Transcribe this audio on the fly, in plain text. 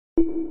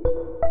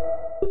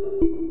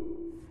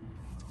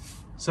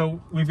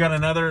So we've got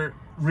another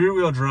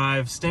rear-wheel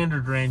drive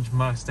standard range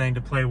Mustang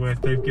to play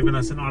with. They've given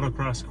us an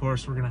autocross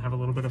course. We're gonna have a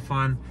little bit of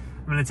fun.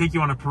 I'm gonna take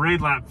you on a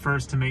parade lap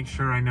first to make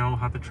sure I know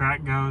how the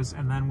track goes,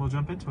 and then we'll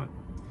jump into it.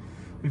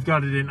 We've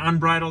got it in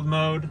unbridled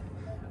mode.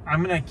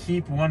 I'm gonna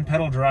keep one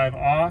pedal drive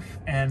off,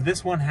 and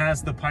this one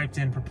has the piped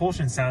in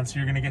propulsion sound, so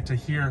you're gonna get to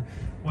hear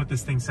what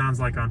this thing sounds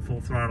like on full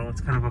throttle.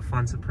 It's kind of a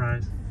fun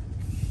surprise.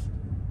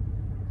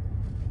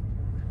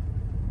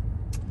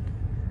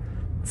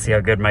 See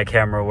how good my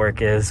camera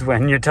work is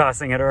when you're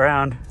tossing it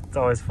around. It's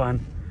always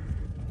fun.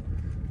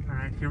 All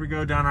right, here we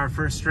go down our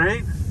first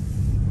straight.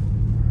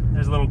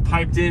 There's a little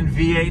piped in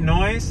V8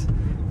 noise.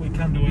 We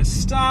come to a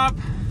stop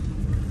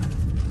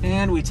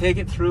and we take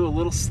it through a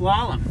little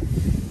slalom.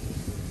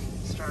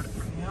 Start it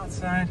from the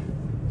outside,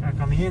 back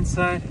on the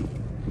inside,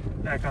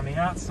 back on the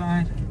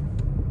outside.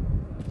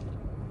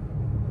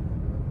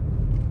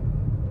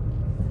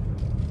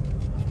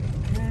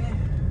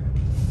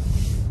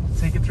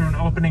 Take it through an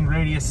opening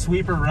radius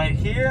sweeper right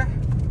here.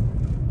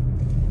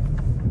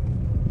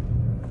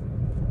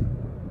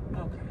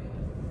 Okay.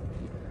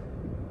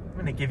 I'm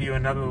gonna give you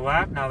another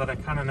lap now that I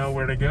kind of know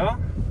where to go.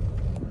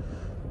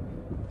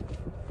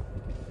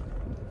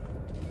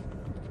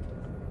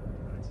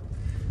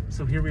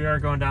 So here we are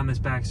going down this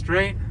back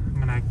straight. I'm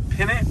gonna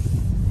pin it.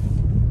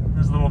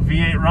 There's a little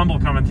V8 rumble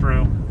coming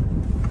through.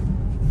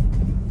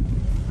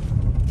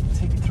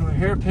 Take it through a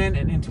hairpin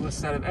and into a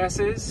set of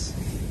S's.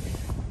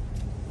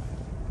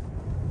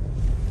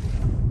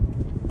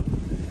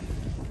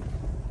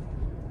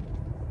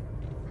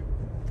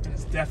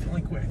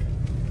 Definitely quick.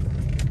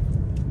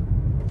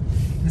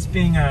 This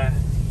being a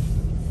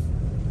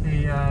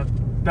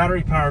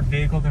battery-powered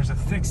vehicle, there's a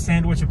thick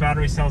sandwich of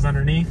battery cells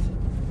underneath,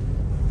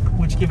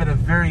 which give it a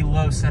very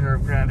low center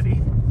of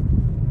gravity.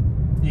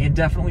 You can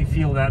definitely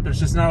feel that. There's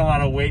just not a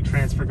lot of weight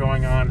transfer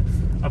going on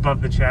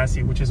above the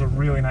chassis, which is a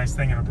really nice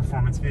thing in a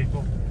performance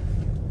vehicle.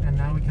 And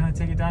now we kind of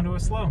take it down to a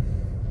slow.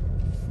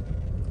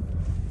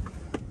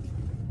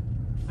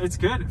 It's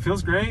good. It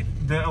feels great.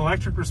 The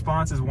electric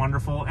response is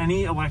wonderful.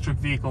 Any electric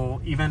vehicle,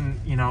 even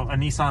a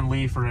Nissan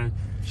Leaf or a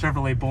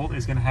Chevrolet Bolt,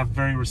 is going to have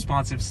very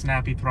responsive,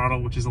 snappy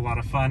throttle, which is a lot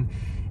of fun.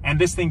 And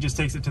this thing just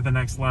takes it to the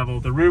next level.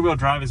 The rear-wheel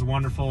drive is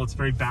wonderful. It's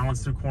very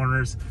balanced through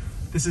corners.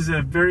 This is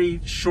a very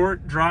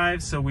short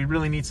drive, so we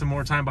really need some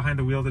more time behind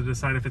the wheel to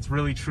decide if it's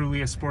really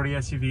truly a sporty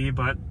SUV.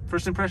 But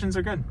first impressions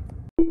are good.